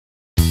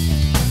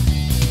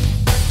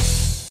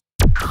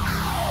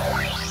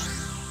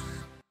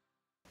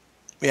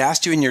We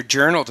asked you in your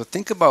journal to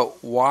think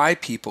about why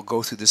people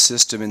go through the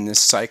system in this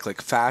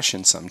cyclic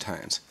fashion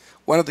sometimes.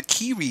 One of the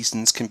key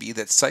reasons can be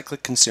that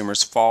cyclic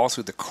consumers fall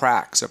through the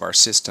cracks of our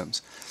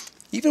systems.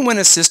 Even when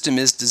a system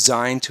is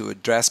designed to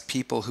address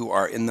people who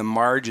are in the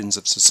margins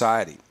of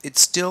society, it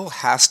still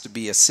has to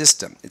be a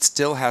system. It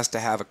still has to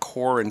have a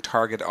core and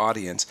target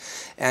audience,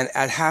 and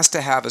it has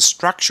to have a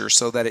structure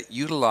so that it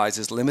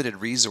utilizes limited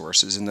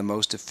resources in the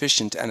most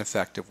efficient and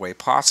effective way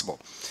possible.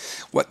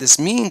 What this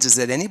means is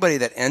that anybody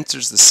that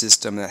enters the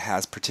system that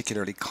has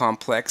particularly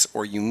complex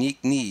or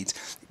unique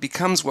needs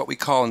becomes what we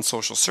call in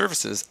social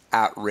services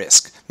at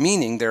risk,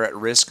 meaning they're at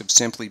risk of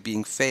simply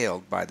being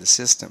failed by the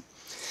system.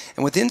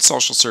 And within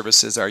social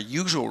services, our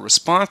usual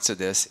response to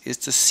this is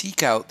to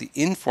seek out the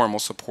informal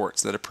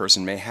supports that a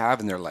person may have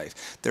in their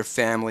life, their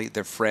family,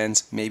 their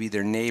friends, maybe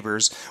their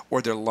neighbors,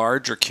 or their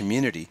larger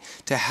community,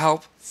 to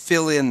help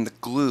fill in the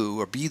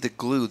glue or be the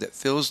glue that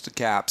fills the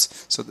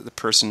gaps so that the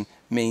person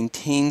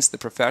maintains the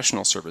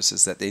professional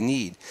services that they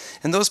need.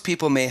 And those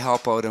people may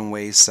help out in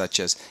ways such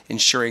as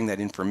ensuring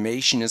that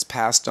information is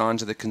passed on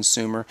to the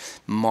consumer,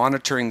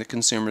 monitoring the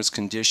consumer's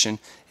condition,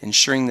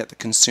 ensuring that the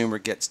consumer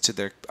gets to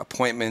their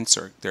appointments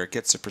or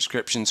gets their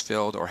prescriptions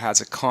filled or has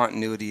a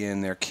continuity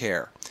in their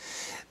care.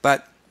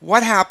 But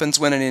what happens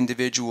when an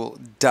individual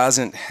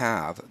doesn't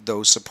have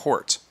those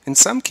supports? In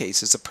some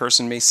cases, a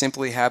person may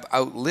simply have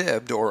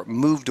outlived or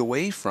moved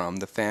away from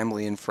the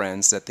family and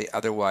friends that they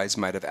otherwise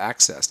might have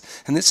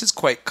accessed. And this is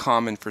quite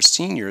common for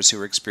seniors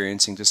who are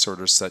experiencing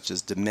disorders such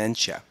as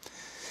dementia.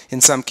 In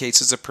some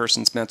cases, a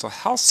person's mental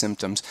health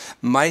symptoms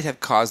might have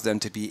caused them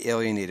to be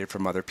alienated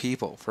from other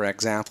people. For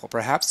example,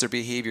 perhaps their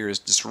behavior is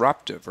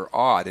disruptive or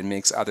odd and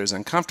makes others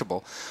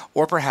uncomfortable,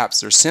 or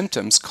perhaps their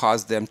symptoms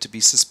cause them to be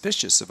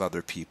suspicious of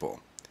other people.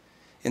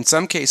 In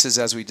some cases,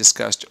 as we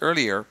discussed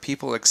earlier,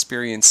 people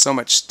experience so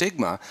much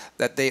stigma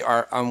that they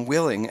are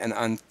unwilling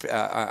and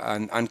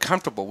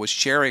uncomfortable with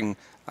sharing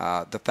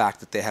the fact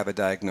that they have a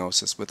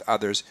diagnosis with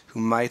others who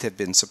might have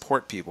been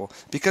support people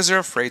because they're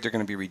afraid they're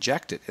going to be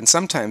rejected. And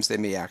sometimes they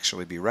may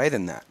actually be right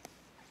in that.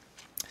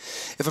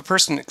 If a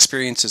person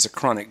experiences a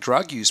chronic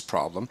drug use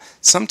problem,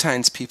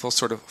 sometimes people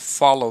sort of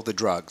follow the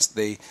drugs.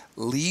 They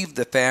leave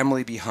the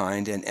family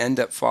behind and end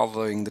up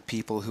following the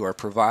people who are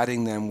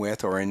providing them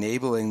with or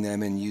enabling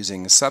them in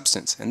using a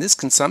substance. And this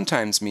can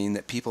sometimes mean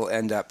that people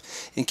end up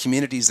in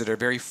communities that are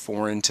very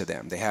foreign to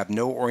them. They have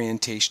no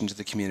orientation to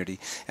the community,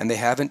 and they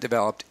haven't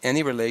developed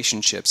any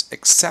relationships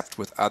except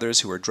with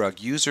others who are drug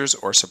users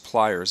or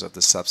suppliers of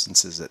the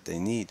substances that they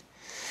need.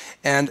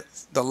 And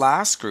the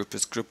last group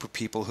is a group of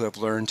people who have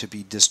learned to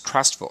be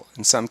distrustful.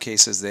 In some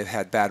cases, they've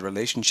had bad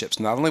relationships,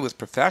 not only with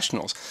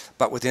professionals,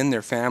 but within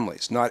their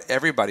families. Not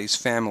everybody's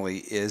family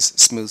is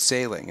smooth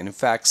sailing. And in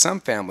fact, some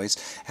families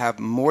have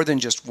more than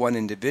just one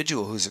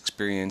individual who's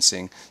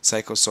experiencing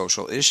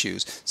psychosocial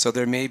issues. So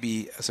there may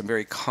be some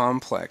very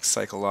complex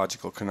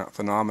psychological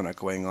phenomena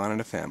going on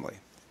in a family.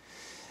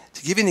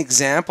 To give you an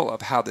example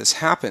of how this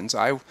happens,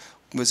 I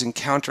was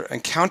encountered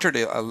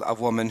a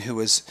woman who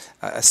was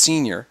a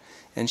senior,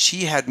 and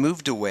she had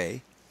moved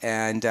away,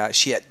 and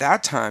she at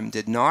that time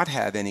did not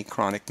have any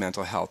chronic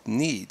mental health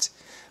needs.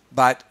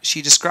 But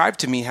she described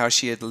to me how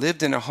she had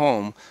lived in a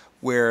home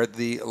where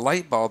the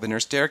light bulb in her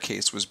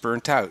staircase was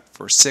burnt out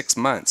for 6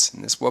 months.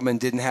 And this woman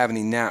didn't have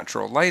any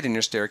natural light in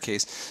her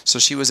staircase, so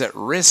she was at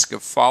risk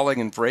of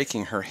falling and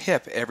breaking her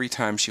hip every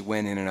time she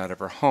went in and out of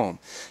her home.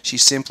 She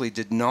simply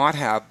did not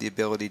have the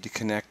ability to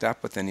connect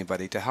up with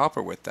anybody to help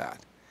her with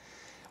that.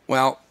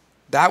 Well,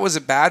 that was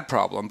a bad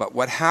problem, but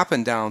what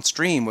happened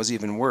downstream was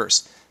even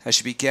worse. As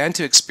she began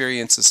to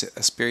experience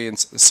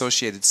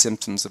associated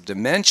symptoms of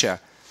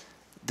dementia,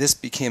 this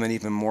became an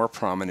even more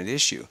prominent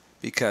issue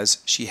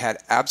because she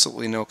had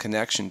absolutely no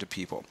connection to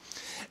people.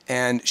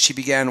 And she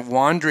began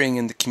wandering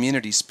in the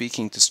community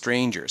speaking to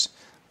strangers.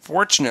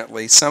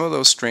 Fortunately, some of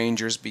those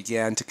strangers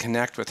began to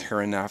connect with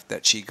her enough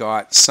that she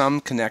got some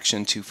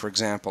connection to, for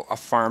example, a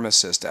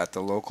pharmacist at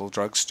the local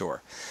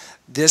drugstore.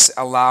 This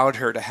allowed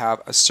her to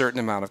have a certain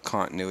amount of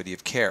continuity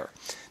of care.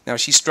 Now,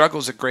 she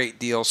struggles a great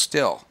deal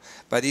still,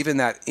 but even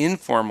that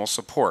informal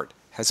support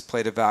has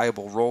played a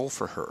valuable role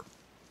for her.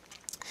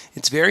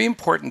 It's very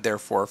important,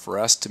 therefore, for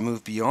us to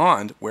move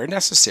beyond, where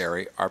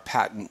necessary, our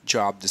patent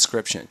job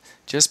description.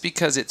 Just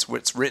because it's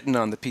what's written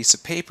on the piece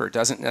of paper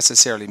doesn't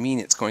necessarily mean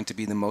it's going to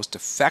be the most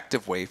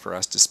effective way for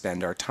us to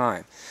spend our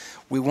time.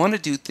 We want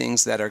to do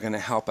things that are going to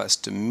help us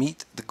to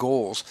meet the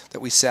goals that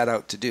we set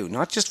out to do.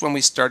 Not just when we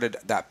started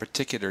that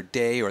particular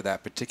day or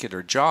that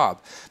particular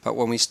job, but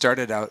when we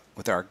started out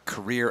with our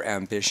career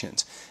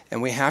ambitions. And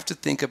we have to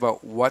think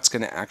about what's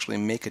going to actually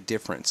make a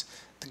difference.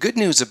 The good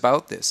news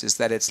about this is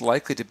that it's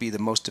likely to be the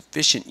most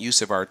efficient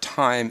use of our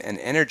time and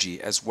energy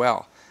as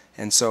well.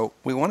 And so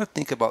we want to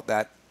think about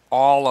that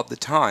all of the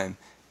time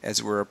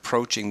as we're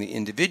approaching the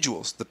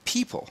individuals, the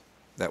people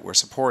that we're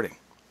supporting.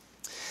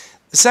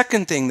 The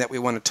second thing that we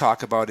want to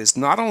talk about is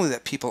not only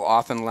that people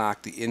often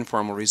lack the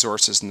informal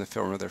resources in the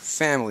form of their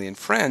family and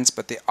friends,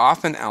 but they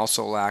often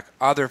also lack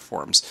other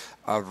forms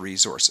of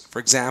resources. For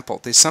example,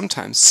 they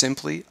sometimes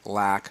simply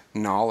lack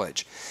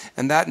knowledge,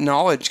 and that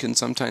knowledge can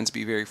sometimes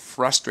be very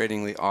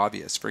frustratingly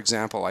obvious. For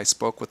example, I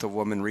spoke with a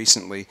woman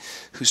recently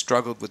who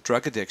struggled with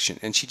drug addiction,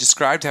 and she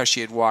described how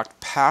she had walked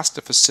past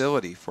a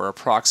facility for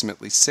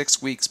approximately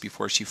 6 weeks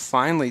before she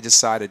finally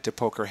decided to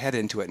poke her head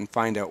into it and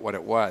find out what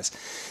it was.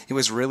 It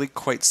was really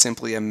quite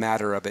simply a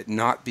matter of it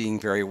not being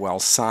very well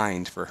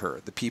signed for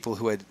her. The people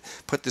who had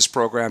put this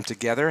program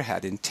together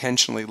had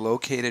intentionally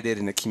located it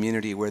in a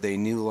community where they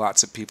knew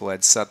lots of people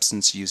had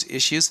substance use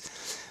issues,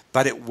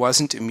 but it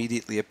wasn't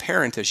immediately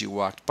apparent as you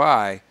walked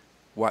by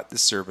what the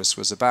service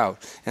was about.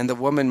 And the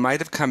woman might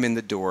have come in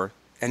the door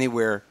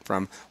anywhere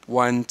from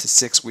 1 to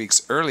 6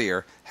 weeks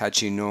earlier had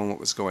she known what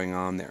was going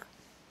on there.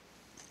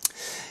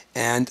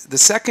 And the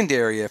second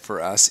area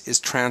for us is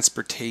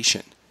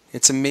transportation.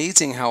 It's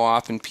amazing how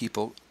often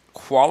people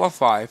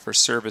qualify for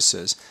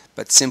services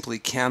but simply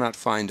cannot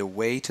find a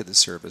way to the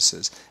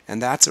services,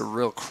 and that's a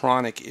real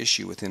chronic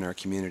issue within our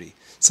community.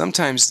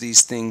 Sometimes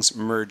these things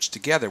merge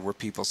together where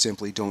people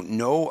simply don't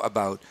know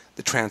about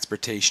the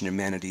transportation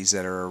amenities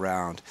that are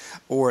around,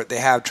 or they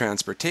have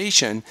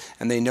transportation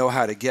and they know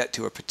how to get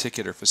to a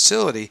particular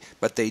facility,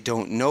 but they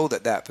don't know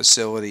that that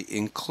facility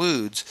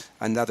includes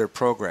another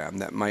program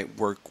that might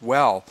work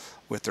well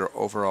with their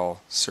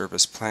overall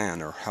service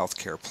plan or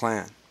healthcare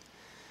plan.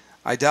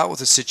 I dealt with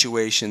a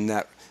situation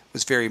that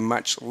was very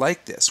much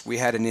like this. We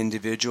had an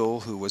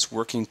individual who was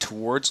working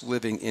towards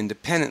living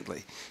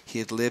independently. He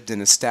had lived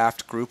in a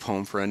staffed group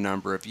home for a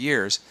number of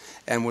years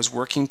and was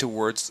working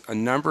towards a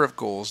number of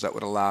goals that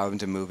would allow him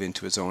to move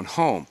into his own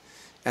home.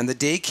 And the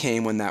day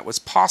came when that was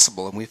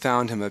possible, and we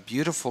found him a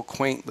beautiful,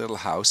 quaint little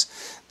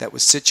house that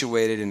was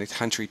situated in a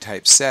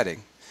country-type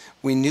setting.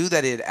 We knew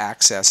that he had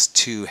access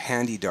to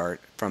HandyDART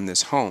from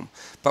this home,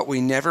 but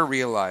we never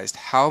realized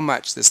how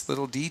much this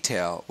little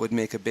detail would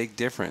make a big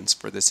difference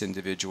for this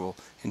individual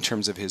in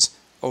terms of his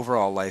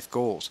overall life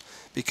goals.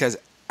 Because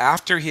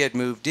after he had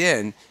moved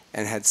in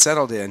and had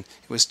settled in,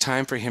 it was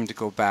time for him to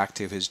go back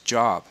to his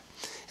job.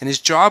 And his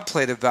job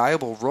played a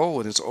valuable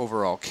role in his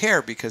overall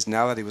care, because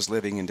now that he was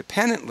living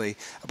independently,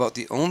 about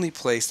the only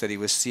place that he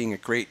was seeing a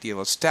great deal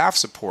of staff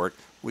support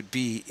would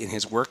be in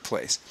his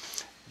workplace.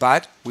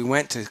 But we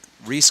went to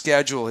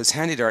reschedule his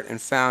HandyDART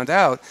and found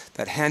out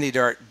that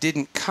HandyDART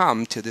didn't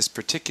come to this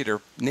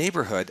particular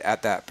neighborhood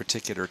at that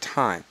particular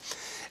time.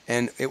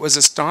 And it was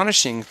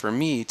astonishing for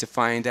me to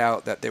find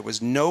out that there was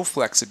no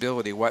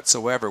flexibility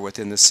whatsoever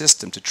within the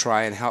system to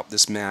try and help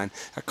this man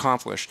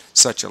accomplish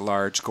such a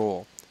large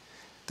goal.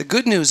 The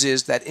good news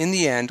is that in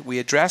the end we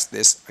addressed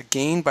this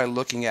again by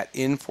looking at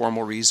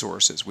informal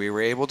resources. We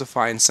were able to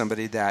find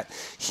somebody that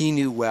he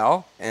knew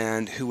well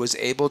and who was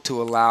able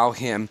to allow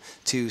him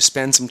to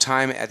spend some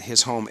time at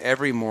his home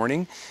every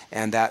morning,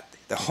 and that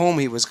the home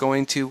he was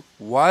going to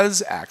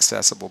was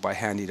accessible by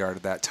HandyDART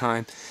at that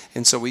time.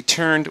 And so we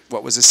turned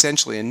what was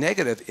essentially a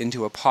negative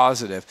into a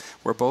positive,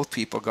 where both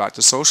people got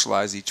to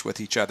socialize with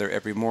each other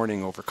every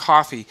morning over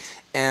coffee,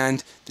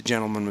 and the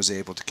gentleman was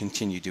able to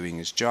continue doing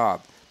his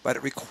job. But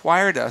it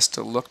required us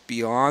to look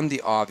beyond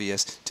the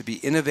obvious, to be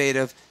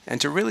innovative, and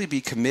to really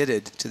be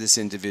committed to this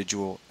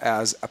individual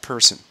as a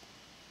person.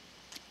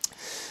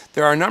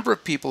 There are a number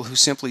of people who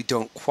simply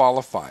don't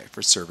qualify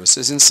for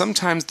services, and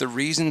sometimes the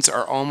reasons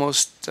are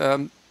almost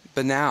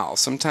banal.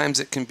 Sometimes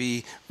it can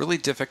be really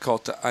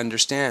difficult to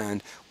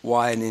understand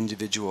why an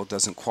individual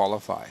doesn't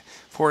qualify.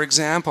 For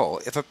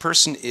example, if a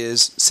person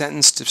is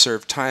sentenced to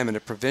serve time in a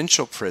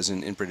provincial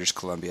prison in British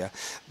Columbia,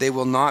 they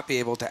will not be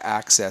able to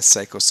access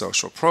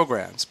psychosocial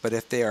programs. But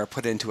if they are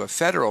put into a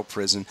federal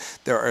prison,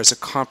 there is a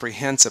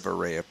comprehensive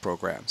array of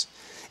programs.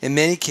 In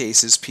many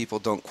cases, people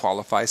don't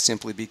qualify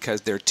simply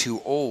because they're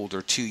too old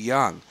or too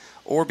young,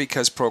 or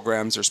because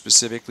programs are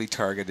specifically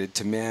targeted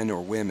to men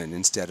or women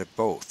instead of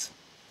both.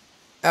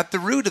 At the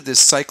root of this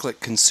cyclic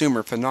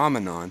consumer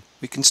phenomenon,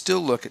 we can still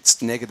look at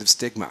negative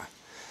stigma.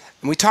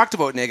 And we talked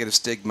about negative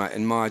stigma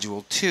in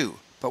Module 2,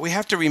 but we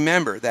have to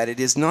remember that it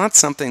is not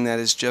something that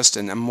is just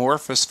an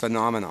amorphous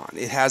phenomenon.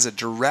 It has a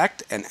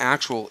direct and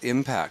actual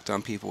impact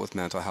on people with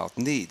mental health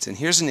needs. And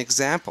here's an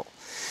example.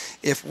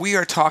 If we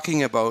are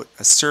talking about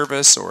a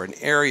service or an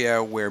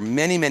area where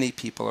many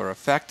people are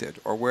affected,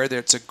 or where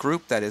there's a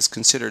group that is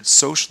considered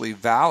socially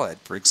valid,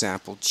 for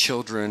example,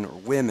 children or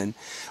women,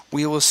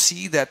 we will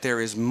see that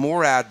there is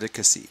more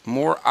advocacy,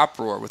 more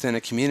uproar within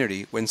a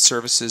community when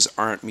services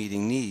aren't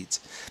meeting needs.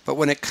 But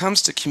when it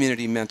comes to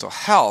community mental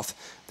health,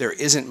 there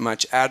isn't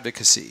much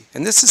advocacy.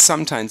 And this is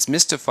sometimes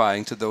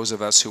mystifying to those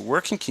of us who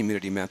work in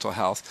community mental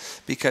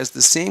health, because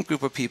the same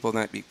group of people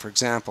that be, for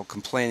example,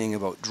 complaining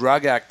about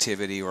drug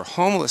activity or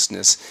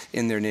homelessness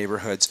in their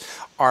neighborhoods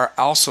are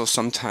also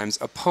sometimes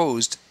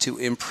opposed to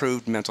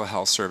improved mental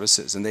health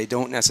services. And they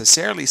don't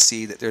necessarily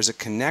see that there's a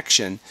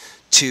connection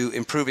to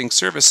improving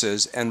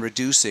services and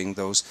reducing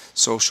those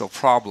social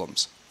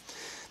problems.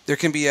 There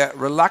can be a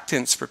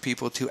reluctance for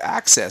people to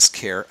access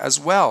care as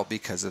well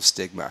because of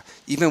stigma.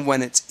 Even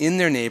when it's in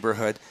their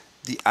neighborhood,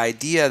 The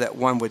idea that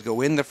one would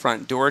go in the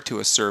front door to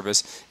a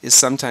service is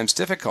sometimes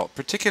difficult,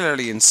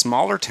 particularly in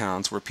smaller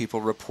towns where people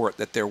report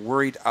that they're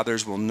worried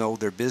others will know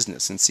their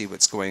business and see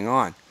what's going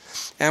on.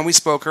 And we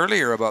spoke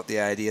earlier about the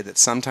idea that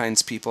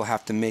sometimes people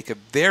have to make a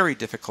very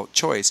difficult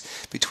choice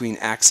between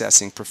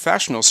accessing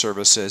professional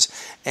services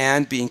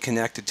and being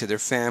connected to their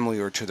family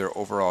or to their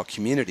overall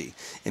community.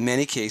 In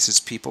many cases,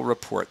 people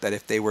report that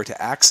if they were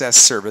to access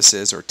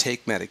services or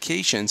take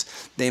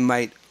medications, they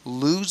might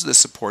lose the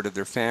support of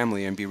their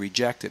family and be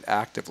rejected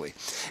actively.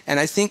 And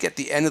I think at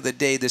the end of the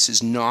day, this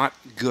is not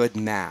good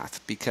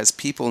math because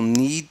people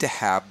need to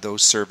have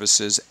those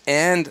services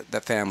and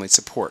the family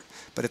support.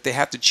 But if they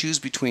have to choose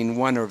between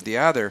one or the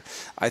other,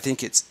 I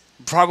think it's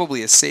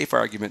probably a safe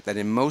argument that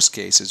in most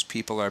cases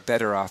people are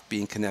better off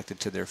being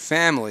connected to their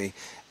family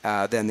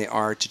than they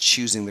are to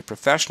choosing the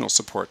professional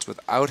supports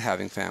without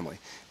having family.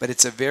 But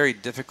it's a very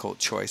difficult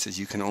choice, as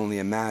you can only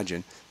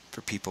imagine,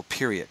 for people,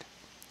 period.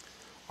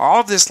 All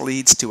of this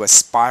leads to a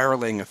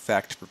spiraling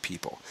effect for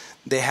people.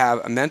 They have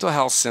a mental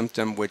health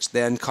symptom which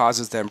then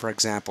causes them, for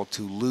example,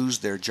 to lose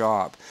their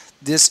job.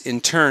 This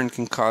in turn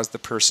can cause the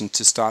person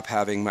to stop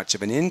having much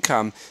of an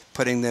income,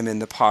 putting them in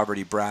the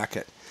poverty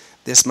bracket.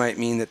 This might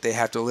mean that they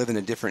have to live in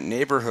a different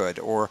neighborhood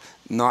or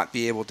not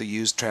be able to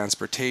use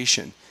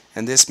transportation.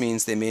 And this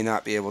means they may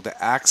not be able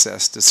to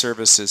access the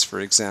services,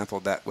 for example,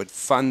 that would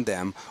fund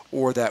them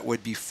or that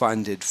would be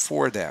funded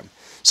for them.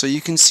 So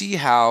you can see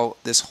how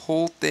this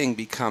whole thing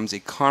becomes a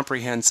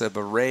comprehensive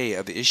array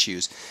of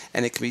issues,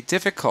 and it can be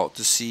difficult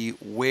to see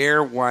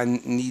where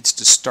one needs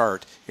to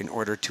start in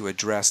order to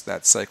address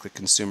that cyclic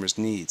consumer's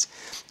needs.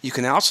 You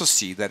can also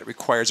see that it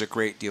requires a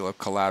great deal of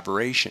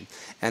collaboration.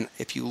 And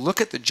if you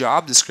look at the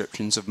job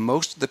descriptions of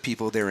most of the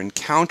people they're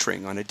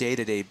encountering on a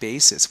day-to-day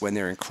basis when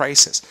they're in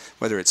crisis,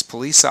 whether it's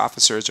police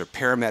officers or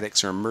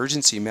paramedics or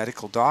emergency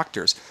medical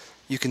doctors,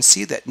 you can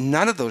see that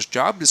none of those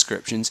job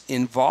descriptions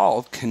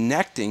involve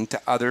connecting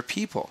to other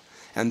people.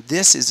 And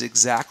this is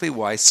exactly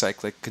why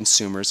cyclic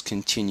consumers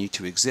continue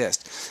to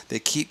exist. They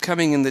keep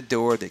coming in the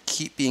door, they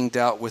keep being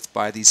dealt with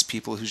by these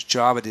people whose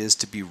job it is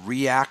to be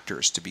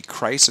reactors, to be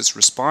crisis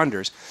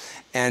responders,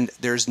 and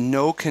there's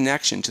no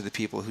connection to the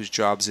people whose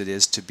jobs it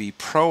is to be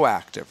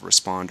proactive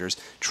responders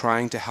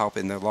trying to help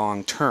in the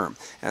long term.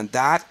 And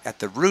that, at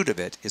the root of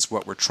it, is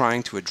what we're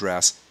trying to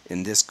address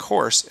in this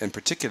course and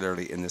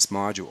particularly in this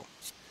module.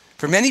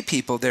 For many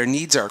people, their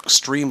needs are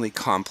extremely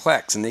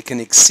complex and they can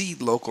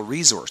exceed local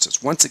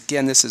resources. Once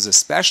again, this is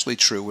especially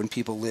true when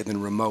people live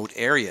in remote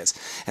areas.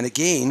 And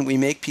again, we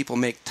make people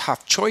make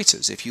tough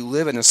choices. If you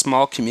live in a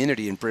small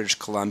community in British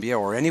Columbia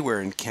or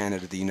anywhere in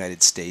Canada, the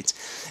United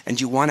States,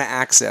 and you want to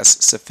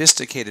access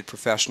sophisticated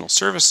professional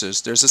services,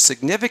 there's a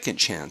significant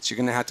chance you're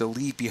going to have to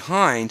leave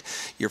behind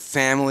your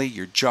family,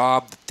 your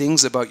job, the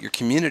things about your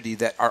community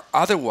that are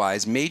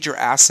otherwise major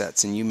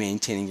assets in you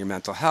maintaining your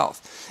mental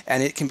health.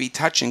 And it can be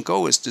touch and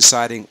go as to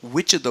deciding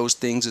which of those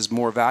things is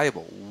more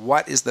valuable.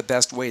 What is the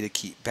best way to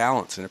keep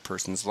balance in a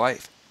person's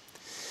life?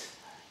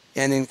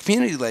 And in a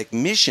community like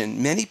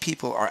Mission, many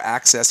people are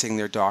accessing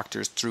their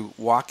doctors through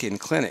walk-in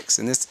clinics,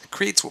 and this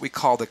creates what we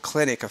call the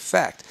clinic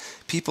effect.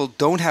 People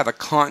don't have a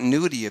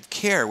continuity of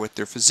care with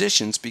their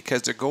physicians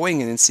because they're going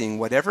in and seeing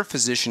whatever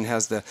physician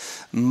has the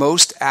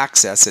most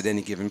access at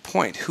any given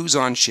point. Who's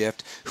on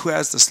shift, who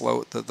has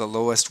the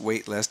lowest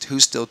wait list,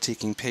 who's still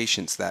taking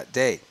patients that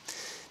day.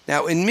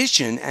 Now, in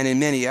Mission and in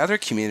many other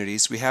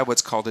communities, we have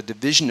what's called a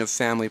division of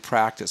family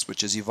practice,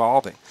 which is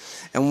evolving.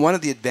 And one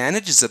of the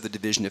advantages of the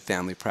division of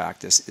family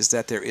practice is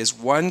that there is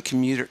one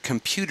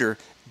computer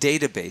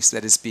database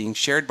that is being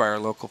shared by our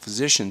local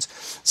physicians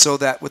so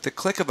that with the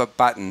click of a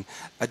button,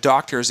 a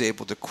doctor is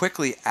able to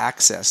quickly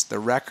access the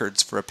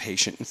records for a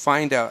patient and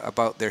find out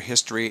about their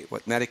history,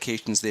 what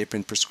medications they've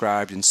been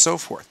prescribed, and so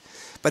forth.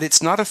 But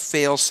it's not a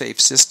fail-safe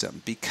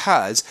system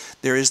because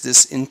there is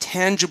this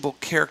intangible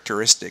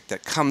characteristic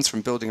that comes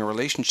from building a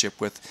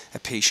relationship with a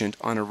patient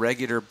on a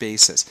regular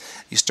basis.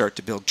 You start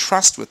to build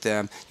trust with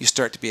them. You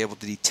start to be able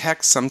to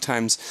detect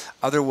sometimes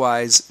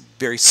otherwise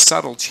very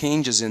subtle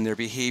changes in their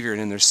behavior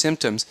and in their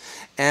symptoms,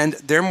 and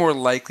they're more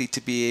likely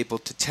to be able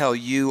to tell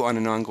you on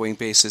an ongoing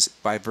basis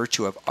by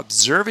virtue of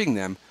observing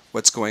them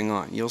what's going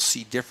on. You'll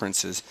see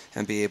differences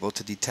and be able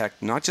to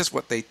detect not just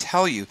what they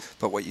tell you,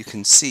 but what you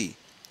can see.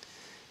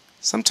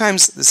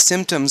 Sometimes the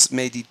symptoms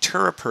may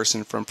deter a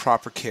person from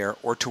proper care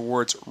or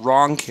towards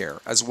wrong care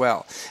as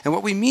well. And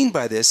what we mean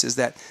by this is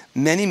that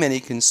many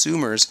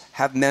consumers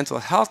have mental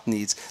health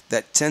needs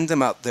that send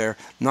them out there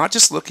not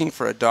just looking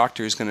for a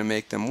doctor who's going to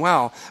make them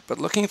well, but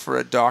looking for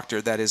a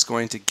doctor that is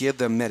going to give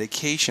them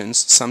medications,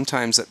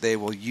 sometimes that they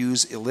will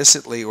use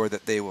illicitly or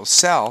that they will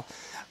sell,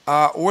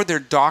 or they're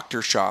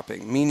doctor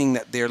shopping, meaning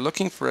that they're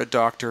looking for a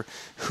doctor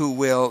who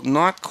will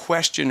not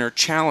question or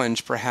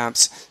challenge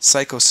perhaps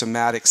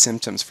psychosomatic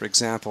symptoms, for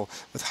example,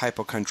 with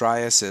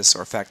hypochondriasis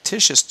or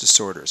factitious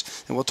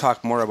disorders. And we'll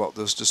talk more about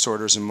those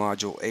disorders in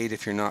Module 8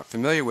 if you're not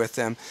familiar with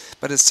them,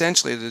 but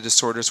essentially the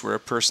disorders where a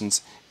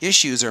person's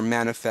issues are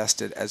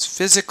manifested as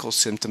physical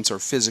symptoms or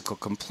physical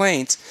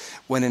complaints,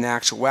 when in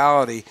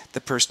actuality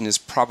the person is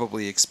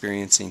probably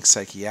experiencing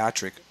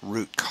psychiatric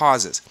root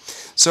causes.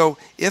 So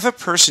if a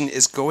person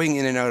is going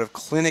in and out of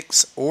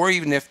clinics, or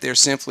even if they're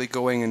simply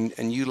going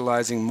and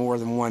utilizing more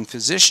than one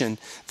physician,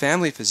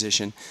 family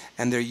physician,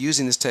 and they're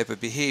using this type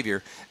of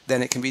behavior,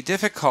 then it can be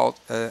difficult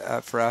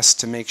for us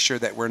to make sure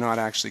that we're not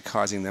actually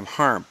causing them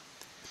harm.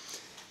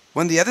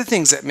 One of the other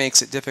things that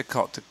makes it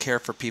difficult to care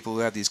for people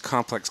who have these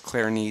complex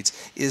care needs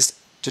is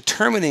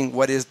determining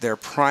what is their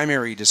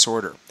primary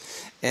disorder.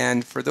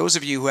 And for those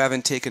of you who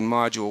haven't taken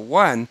Module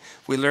 1,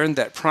 we learned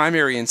that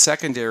primary and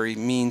secondary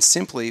means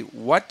simply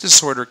what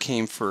disorder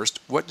came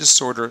first, what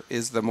disorder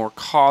is the more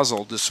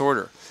causal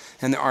disorder.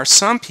 And there are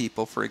some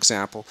people, for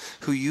example,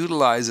 who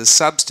utilize a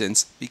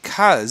substance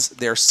because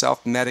they're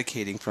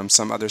self-medicating from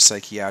some other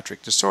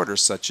psychiatric disorder,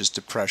 such as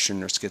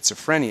depression or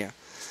schizophrenia.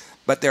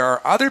 But there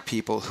are other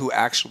people who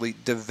actually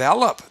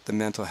develop the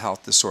mental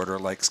health disorder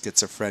like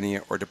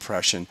schizophrenia or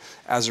depression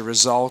as a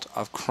result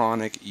of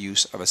chronic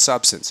use of a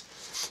substance.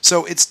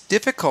 So it's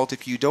difficult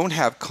if you don't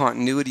have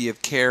continuity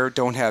of care,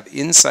 don't have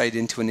insight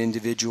into an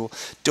individual,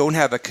 don't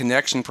have a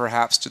connection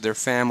perhaps to their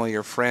family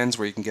or friends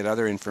where you can get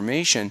other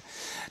information,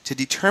 to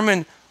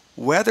determine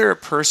whether a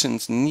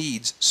person's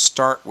needs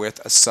start with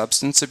a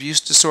substance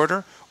abuse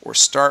disorder or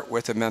start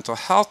with a mental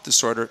health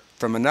disorder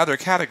from another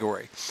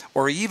category,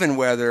 or even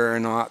whether or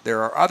not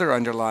there are other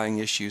underlying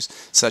issues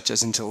such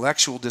as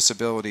intellectual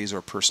disabilities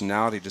or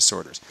personality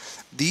disorders.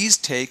 These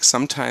take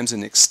sometimes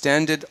an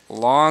extended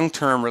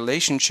long-term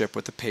relationship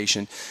with the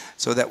patient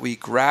so that we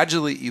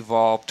gradually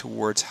evolve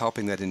towards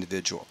helping that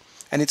individual.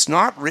 And it's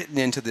not written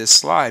into this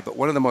slide, but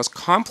one of the most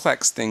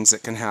complex things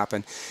that can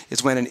happen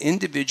is when an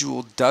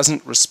individual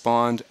doesn't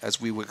respond as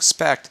we would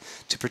expect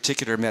to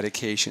particular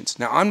medications.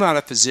 Now, I'm not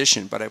a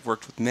physician, but I've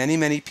worked with many,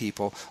 many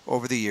people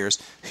over the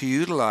years who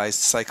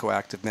utilized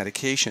psychoactive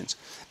medications.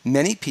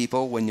 Many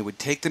people, when you would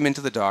take them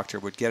into the doctor,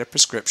 would get a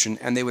prescription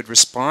and they would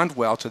respond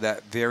well to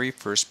that very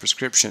first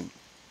prescription.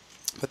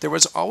 But there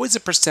was always a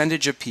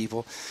percentage of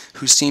people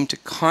who seemed to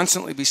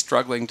constantly be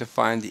struggling to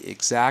find the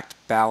exact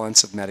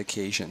balance of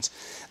medications.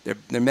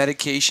 Their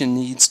medication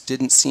needs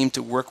didn't seem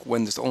to work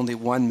when there's only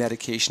one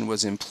medication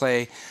was in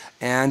play,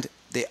 and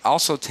they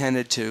also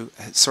tended to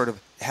sort of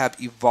have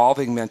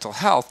evolving mental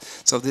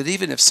health, so that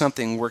even if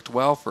something worked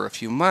well for a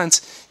few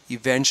months,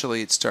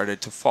 eventually it started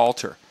to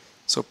falter.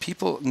 So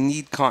people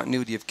need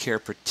continuity of care,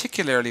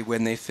 particularly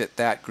when they fit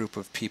that group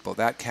of people,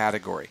 that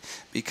category,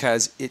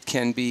 because it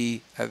can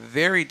be a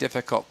very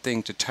difficult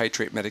thing to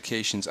titrate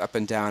medications up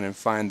and down and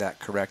find that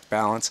correct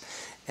balance.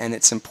 And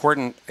it's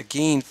important,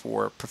 again,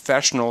 for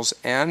professionals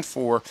and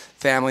for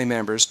family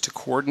members to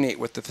coordinate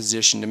with the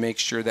physician to make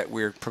sure that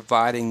we're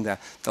providing the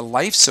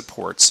life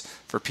supports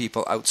for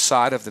people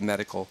outside of the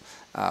medical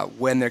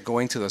when they're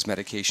going through those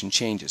medication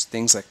changes.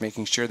 Things like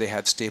making sure they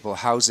have stable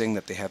housing,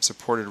 that they have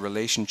supported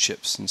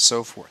relationships, and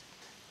so forth.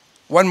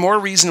 One more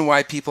reason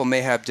why people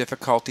may have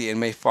difficulty and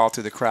may fall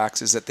through the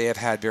cracks is that they have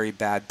had very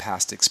bad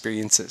past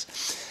experiences.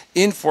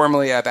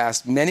 Informally, I've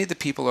asked many of the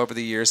people over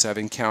the years I've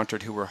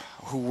encountered who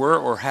were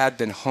or had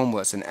been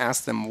homeless and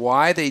asked them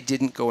why they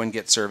didn't go and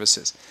get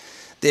services.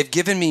 They've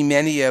given me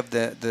many of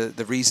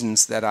the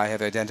reasons that I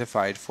have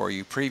identified for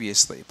you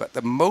previously, but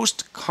the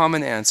most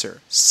common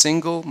answer,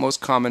 single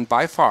most common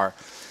by far,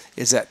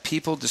 is that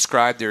people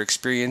describe their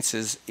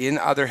experiences in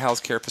other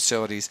healthcare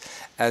facilities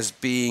as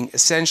being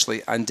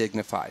essentially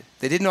undignified.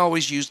 They didn't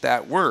always use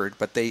that word,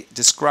 but they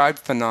described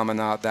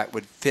phenomena that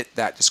would fit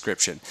that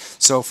description.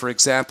 So, for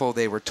example,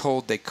 they were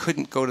told they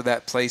couldn't go to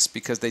that place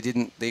because they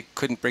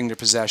couldn't bring their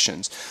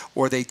possessions,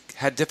 or they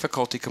had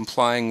difficulty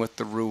complying with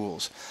the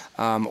rules,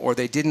 or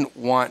they didn't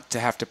want to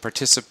have to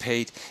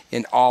participate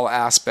in all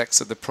aspects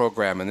of the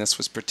program, and this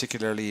was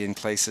particularly in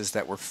places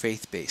that were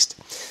faith-based.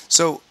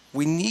 So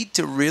we need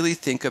to really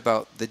think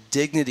about the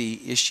dignity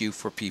issue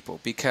for people,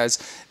 because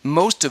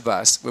most of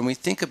us, when we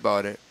think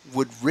about it,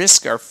 would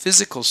risk our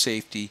physical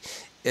safety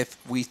if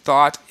we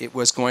thought it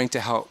was going to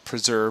help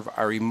preserve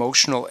our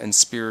emotional and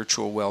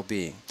spiritual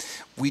well-being.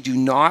 We do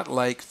not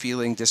like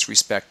feeling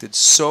disrespected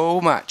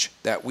so much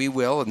that we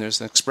will, and there's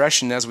an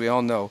expression, as we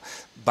all know,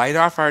 bite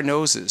off our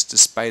noses to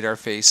spite our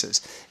faces.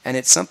 And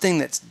it's something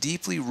that's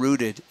deeply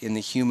rooted in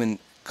the human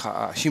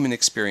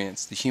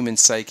experience, the human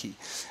psyche.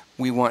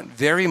 We want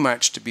very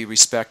much to be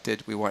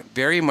respected. We want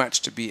very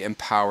much to be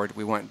empowered.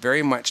 We want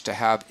very much to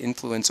have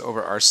influence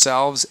over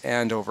ourselves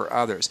and over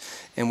others.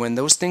 And when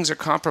those things are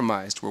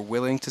compromised, we're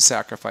willing to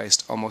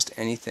sacrifice almost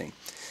anything.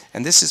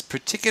 And this is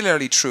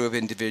particularly true of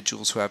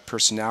individuals who have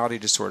personality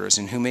disorders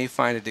and who may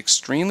find it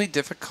extremely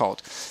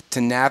difficult to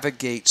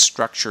navigate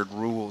structured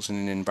rules in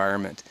an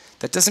environment.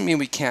 That doesn't mean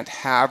we can't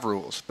have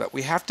rules, but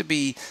we have to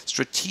be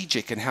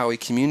strategic in how we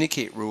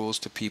communicate rules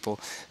to people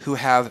who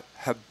have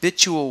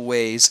habitual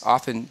ways,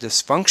 often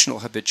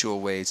dysfunctional habitual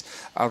ways,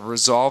 of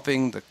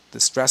resolving the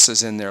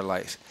stresses in their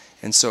life.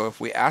 And so if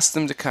we ask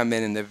them to come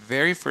in, and the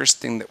very first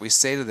thing that we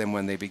say to them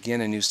when they begin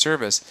a new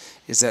service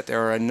is that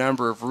there are a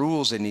number of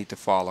rules they need to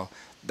follow,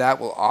 that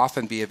will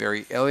often be a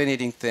very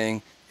alienating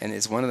thing, and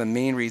is one of the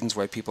main reasons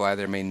why people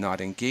either may not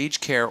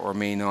engage care or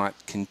may not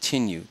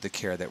continue the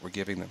care that we're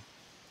giving them.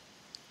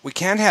 We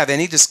can't have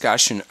any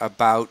discussion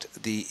about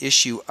the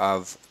issue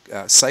of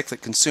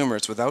cyclic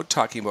consumers without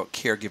talking about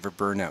caregiver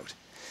burnout.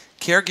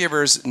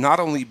 Caregivers not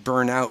only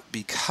burn out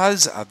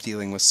because of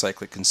dealing with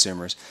cyclic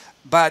consumers,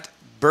 but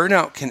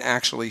burnout can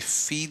actually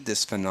feed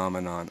this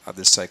phenomenon of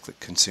the cyclic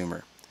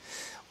consumer.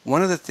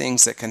 One of the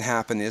things that can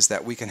happen is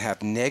that we can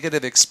have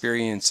negative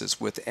experiences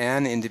with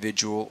an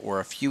individual or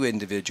a few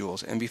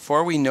individuals, and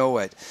before we know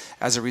it,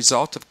 as a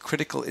result of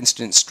critical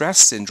incident stress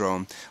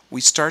syndrome,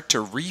 we start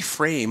to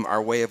reframe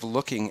our way of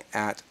looking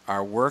at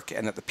our work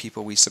and at the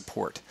people we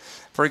support.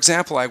 For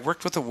example, I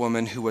worked with a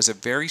woman who was a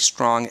very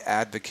strong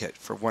advocate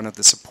for one of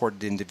the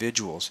supported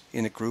individuals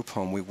in a group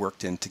home we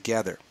worked in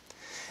together.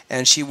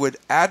 And she would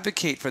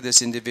advocate for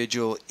this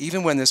individual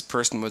even when this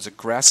person was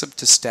aggressive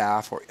to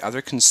staff or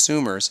other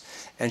consumers,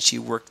 and she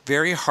worked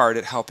very hard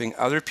at helping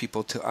other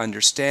people to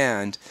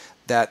understand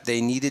that they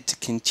needed to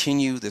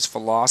continue this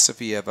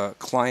philosophy of a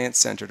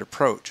client-centered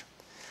approach.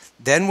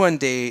 Then one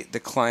day the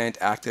client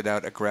acted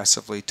out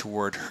aggressively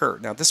toward her.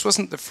 Now this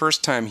wasn't the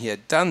first time he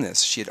had done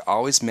this. She had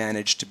always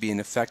managed to be an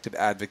effective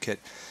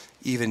advocate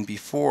even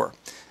before.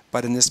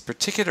 But in this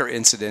particular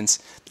incident,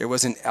 there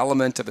was an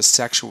element of a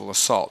sexual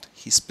assault.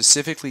 He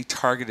specifically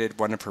targeted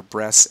one of her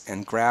breasts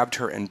and grabbed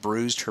her and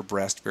bruised her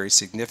breast very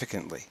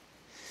significantly.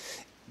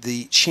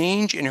 The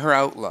change in her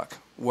outlook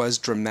was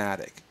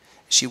dramatic.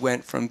 She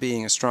went from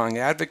being a strong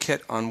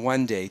advocate on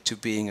one day to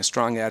being a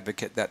strong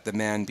advocate that the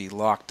man be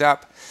locked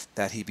up,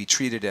 that he be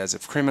treated as a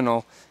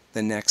criminal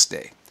the next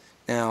day.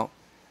 Now,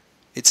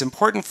 it's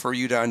important for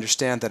you to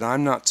understand that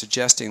I'm not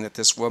suggesting that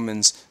this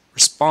woman's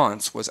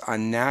response was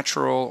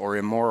unnatural or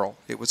immoral.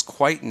 It was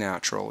quite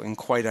natural and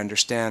quite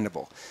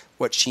understandable.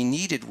 What she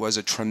needed was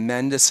a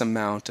tremendous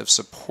amount of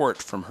support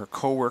from her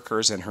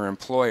coworkers and her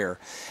employer,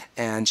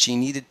 and she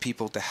needed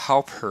people to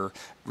help her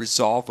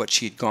resolve what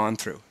she had gone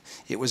through.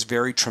 It was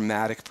very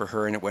traumatic for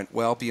her, and it went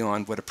well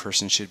beyond what a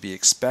person should be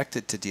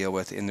expected to deal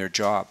with in their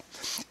job.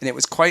 And it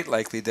was quite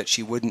likely that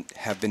she wouldn't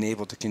have been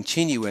able to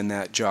continue in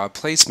that job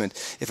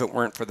placement if it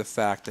weren't for the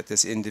fact that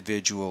this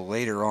individual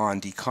later on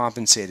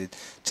decompensated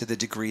to the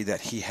degree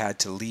that he had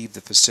to leave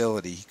the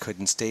facility. He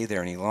couldn't stay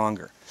there any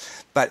longer.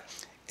 But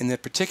in the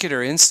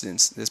particular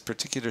instance, this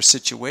particular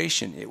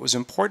situation, it was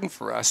important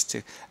for us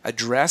to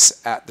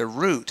address at the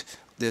root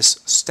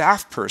this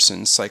staff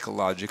person's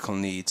psychological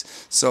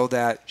needs so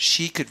that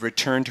she could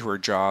return to her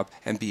job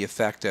and be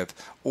effective,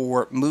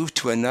 or move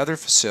to another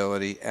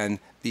facility and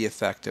be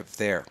effective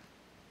there.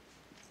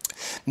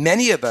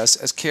 Many of us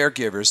as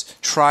caregivers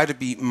try to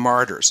be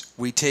martyrs.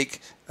 We take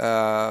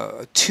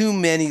too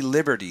many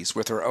liberties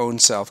with our own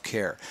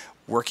self-care,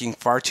 working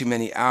far too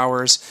many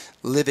hours,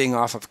 living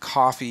off of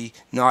coffee,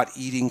 not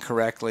eating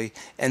correctly,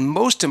 and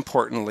most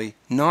importantly,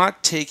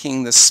 not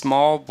taking the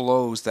small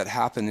blows that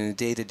happen in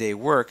day-to-day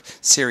work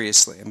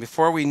seriously. And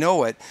before we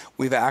know it,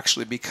 we've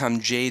actually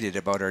become jaded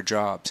about our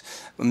jobs.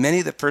 Many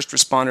of the first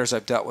responders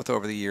I've dealt with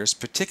over the years,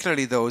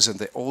 particularly those of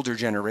the older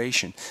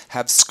generation,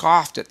 have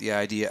scoffed at the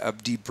idea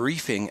of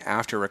debriefing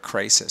after a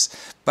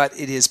crisis. But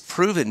it is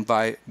proven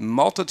by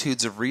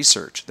multitudes of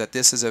research that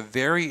this is a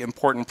very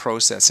important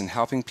process in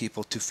helping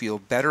people to feel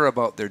better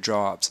about their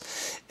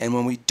jobs. And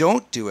when we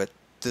don't do it,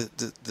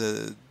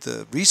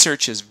 the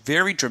research is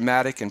very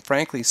dramatic and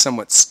frankly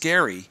somewhat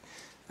scary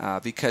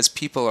because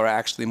people are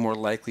actually more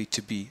likely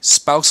to be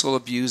spousal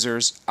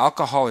abusers,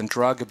 alcohol and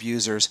drug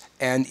abusers,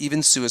 and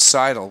even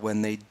suicidal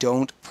when they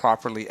don't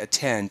properly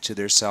attend to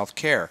their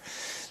self-care.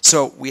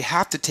 So we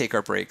have to take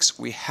our breaks,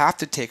 we have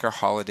to take our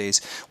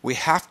holidays, we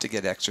have to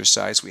get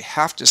exercise, we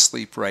have to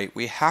sleep right,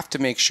 we have to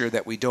make sure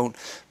that we don't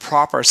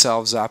prop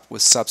ourselves up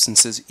with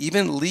substances,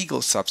 even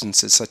legal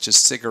substances such as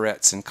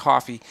cigarettes and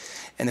coffee.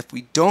 And if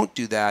we don't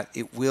do that,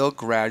 it will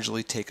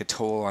gradually take a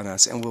toll on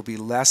us and we'll be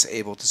less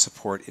able to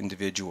support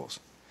individuals.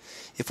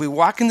 If we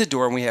walk in the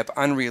door and we have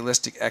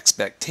unrealistic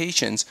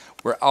expectations,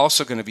 we're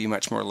also going to be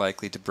much more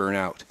likely to burn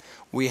out.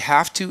 We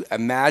have to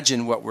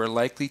imagine what we're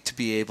likely to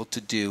be able to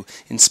do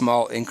in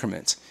small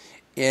increments.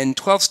 In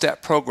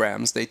 12-step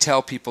programs, they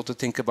tell people to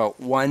think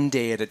about one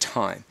day at a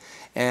time.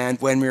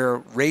 And when we're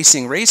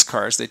racing race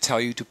cars, they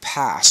tell you to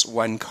pass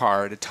one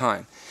car at a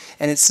time.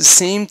 And it's the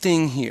same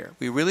thing here.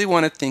 We really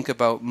want to think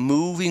about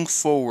moving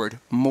forward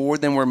more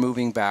than we're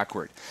moving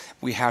backward.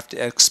 We have to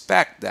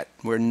expect that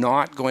we're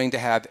not going to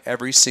have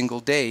every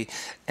single day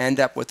end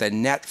up with a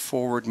net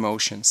forward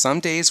motion. Some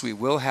days we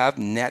will have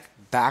net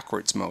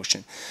backwards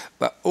motion.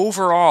 But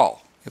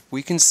overall, if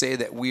we can say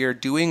that we are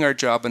doing our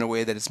job in a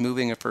way that is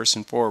moving a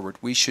person forward,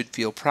 we should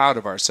feel proud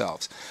of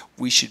ourselves.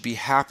 We should be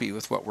happy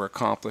with what we're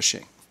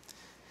accomplishing.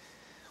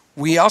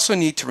 We also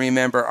need to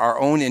remember our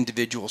own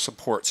individual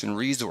supports and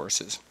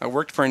resources. I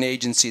worked for an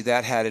agency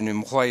that had an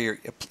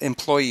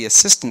employee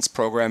assistance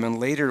program and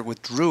later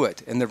withdrew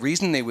it. And the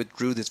reason they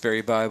withdrew this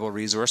very valuable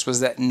resource was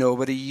that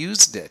nobody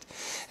used it.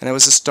 And I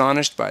was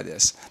astonished by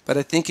this. But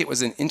I think it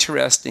was an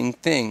interesting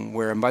thing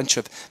where a bunch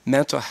of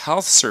mental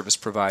health service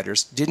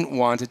providers didn't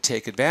want to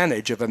take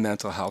advantage of a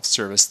mental health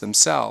service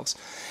themselves.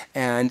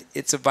 And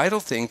it's a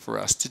vital thing for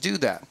us to do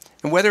that.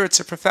 And whether it's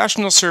a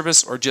professional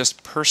service or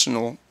just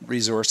personal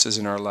resources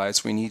in our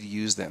lives, we need to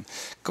use them.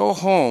 Go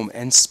home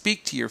and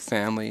speak to your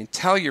family and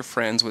tell your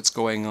friends what's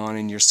going on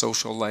in your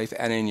social life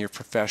and in your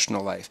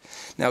professional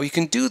life. Now, you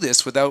can do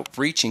this without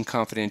breaching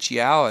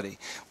confidentiality.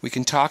 We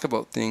can talk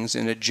about things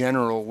in a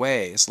general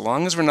way, as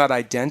long as we're not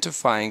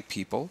identifying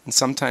people, and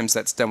sometimes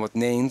that's done with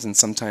names and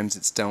sometimes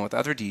it's done with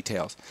other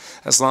details.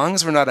 As long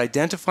as we're not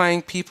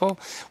identifying people,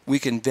 we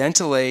can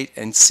ventilate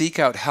and seek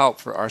out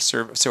help for our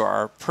service, so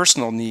our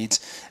personal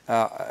needs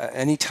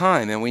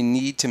anytime, and we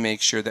need to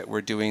make sure that we're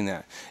doing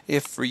that.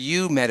 If for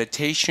you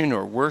meditation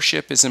or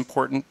worship is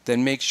important,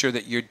 then make sure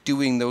that you're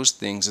doing those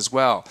things as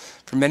well.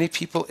 For many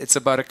people, it's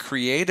about a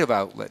creative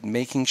outlet,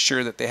 making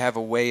sure that they have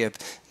a way of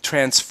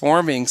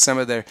transforming some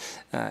of their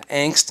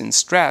angst and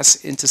stress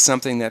into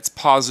something that's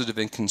positive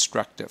and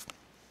constructive.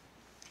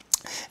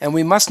 And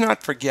we must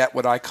not forget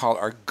what I call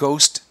our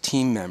ghost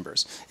team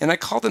members. And I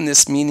call them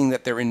this, meaning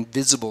that they're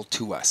invisible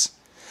to us.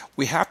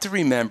 We have to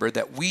remember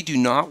that we do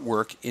not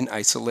work in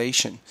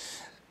isolation.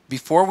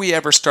 Before we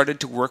ever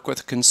started to work with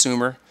a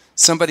consumer,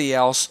 somebody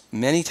else,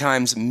 many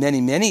times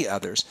many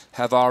others,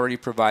 have already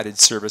provided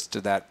service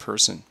to that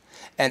person.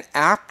 And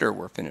after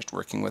we're finished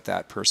working with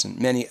that person,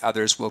 many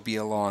others will be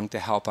along to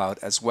help out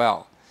as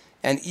well.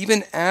 And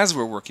even as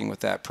we're working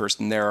with that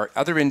person, there are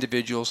other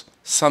individuals,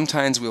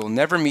 sometimes we will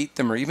never meet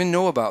them or even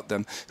know about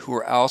them, who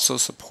are also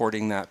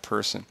supporting that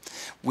person.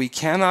 We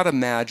cannot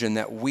imagine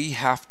that we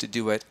have to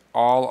do it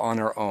all on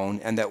our own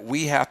and that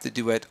we have to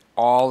do it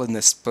all in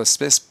the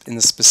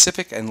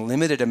specific and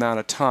limited amount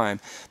of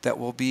time that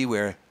will be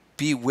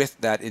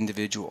with that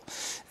individual.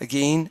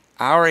 Again,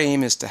 our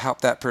aim is to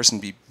help that person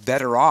be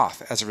better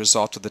off as a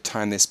result of the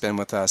time they spend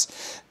with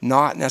us,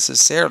 not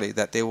necessarily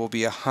that they will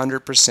be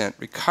 100%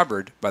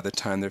 recovered by the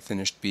time they're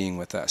finished being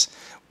with us.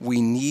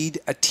 We need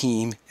a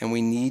team, and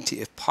we need to,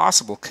 if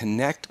possible,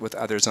 connect with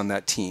others on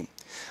that team.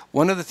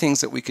 One of the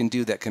things that we can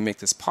do that can make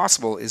this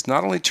possible is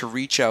not only to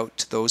reach out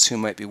to those who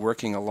might be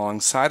working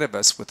alongside of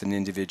us with an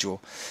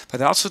individual,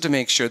 but also to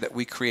make sure that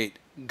we create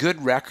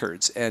good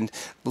records and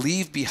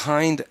leave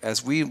behind,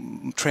 as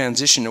we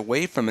transition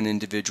away from an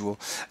individual,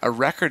 a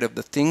record of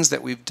the things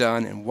that we've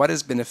done and what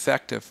has been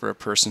effective for a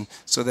person,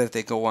 so that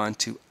they go on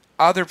to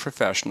other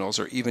professionals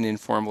or even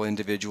informal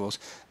individuals.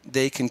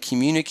 They can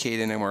communicate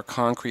in a more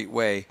concrete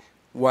way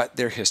what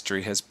their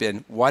history has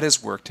been, what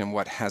has worked and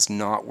what has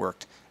not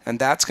worked. And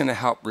that's going to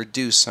help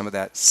reduce some of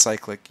that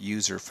cyclic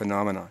user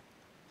phenomenon.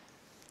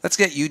 Let's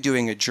get you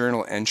doing a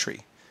journal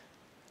entry.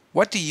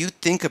 What do you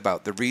think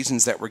about the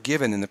reasons that were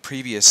given in the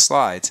previous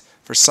slides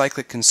for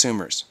cyclic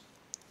consumers?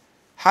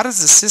 How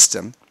does the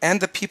system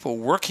and the people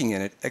working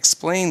in it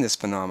explain this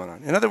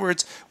phenomenon? In other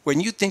words, when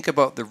you think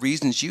about the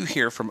reasons you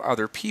hear from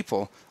other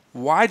people,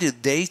 why do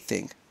they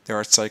think there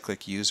are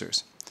cyclic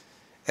users?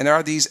 And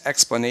are these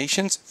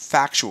explanations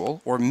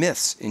factual or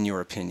myths in your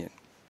opinion?